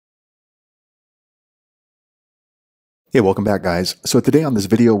Hey, welcome back guys. So today on this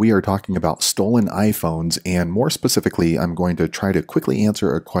video we are talking about stolen iPhones, and more specifically I'm going to try to quickly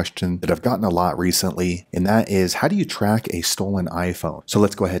answer a question that I've gotten a lot recently, and that is, how do you track a stolen iPhone? So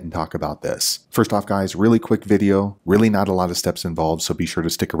let's go ahead and talk about this. First off guys, really quick video, really not a lot of steps involved, so be sure to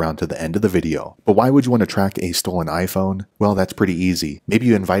stick around to the end of the video. But why would you want to track a stolen iPhone? Well, that's pretty easy. Maybe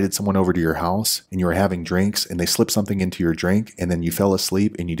you invited someone over to your house and you were having drinks and they slipped something into your drink, and then you fell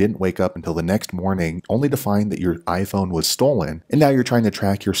asleep and you didn't wake up until the next morning only to find that your iPhone was stolen, and now you're trying to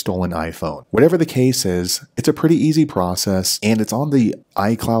track your stolen iPhone. Whatever the case is, it's a pretty easy process, and it's on the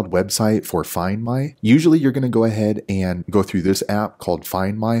iCloud website for Find My. Usually you're going to go ahead and go through this app called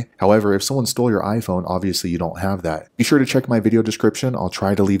Find My. However, if someone stole your iPhone, obviously you don't have that. Be sure to check my video description. I'll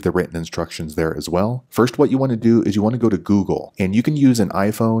try to leave the written instructions there as well. First, what you want to do is you want to go to Google, and you can use an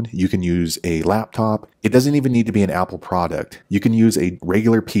iPhone, you can use a laptop. It doesn't even need to be an Apple product. You can use a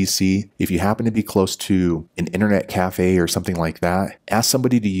regular PC. If you happen to be close to an internet cafe or something like that, ask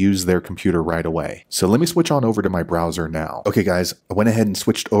somebody to use their computer right away. So let me switch on over to my browser now. Okay guys, I went ahead and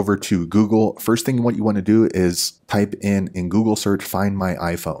switched over to Google. First thing what you want to do is type in Google search Find My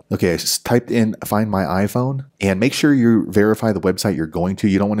iPhone. Okay, I just typed in Find My iPhone, and make sure you verify the website you're going to.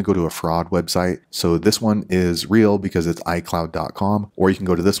 You don't want to go to a fraud website. So this one is real because it's iCloud.com, or you can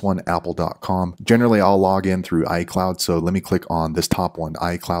go to this one, apple.com. Generally, I'll log in through iCloud. So let me click on this top one,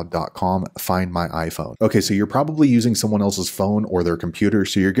 iCloud.com, Find My iPhone. Okay, so you're probably using someone else's phone or their computer,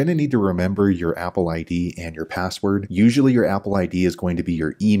 so you're going to need to remember your Apple ID and your password. Usually your Apple ID is going to be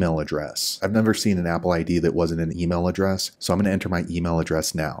your email address. I've never seen an Apple ID that wasn't an email address, so I'm going to enter my email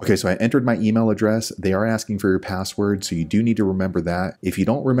address now. Okay, so I entered my email address. They are asking for your password, so you do need to remember that. If you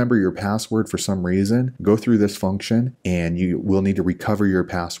don't remember your password for some reason, go through this function and you will need to recover your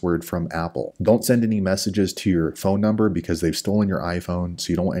password from Apple. Don't send any messages to your phone number because they've stolen your iPhone, so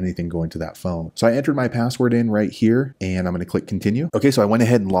you don't want anything going to that phone. So I entered my password in right here, and I'm going to click continue. Okay, so I went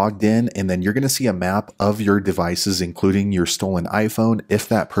ahead and logged in, and then you're going to see a map of your devices, including your stolen iPhone, if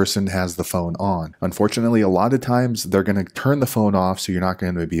that person has the phone on. Unfortunately, a lot of times they're going to turn the phone off, so you're not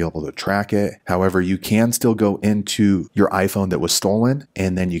going to be able to track it. However, you can still go into your iPhone that was stolen,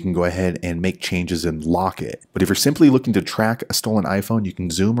 and then you can go ahead and make changes and lock it. But if you're simply looking to track a stolen iPhone, you can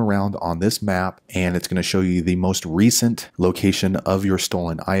zoom around on this map, and it's going to show you the most recent location of your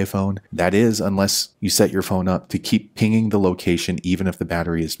stolen iPhone. That is, unless you set your phone up to keep pinging the location even if the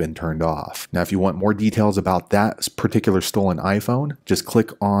battery has been turned off. Now, if you want more details about that particular stolen iPhone, just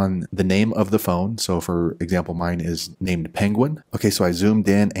click on the name of the phone. So for example, mine is named Penguin. Okay, so I zoomed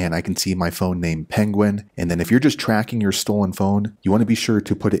in and I can see my phone named Penguin. And then if you're just tracking your stolen phone, you want to be sure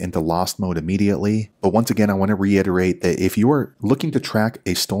to put it into lost mode immediately. But once again, I want to reiterate that if you are looking to track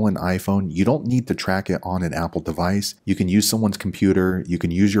a stolen iPhone, you don't need to track it on an Apple device. You can use someone's computer, you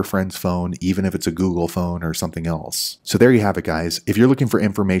can use your friend's phone, even if it's a Google phone or something else. So there you have it guys. If you're looking for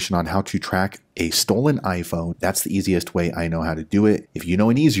information on how to track a stolen iPhone, that's the easiest way I know how to do it. If you know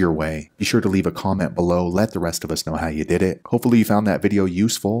an easier way, be sure to leave a comment below. Let the rest of us know how you did it. Hopefully you found that video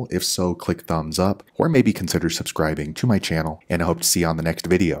useful. If so, click thumbs up, or maybe consider subscribing to my channel, and I hope to see you on the next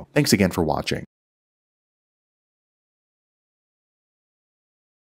video. Thanks again for watching.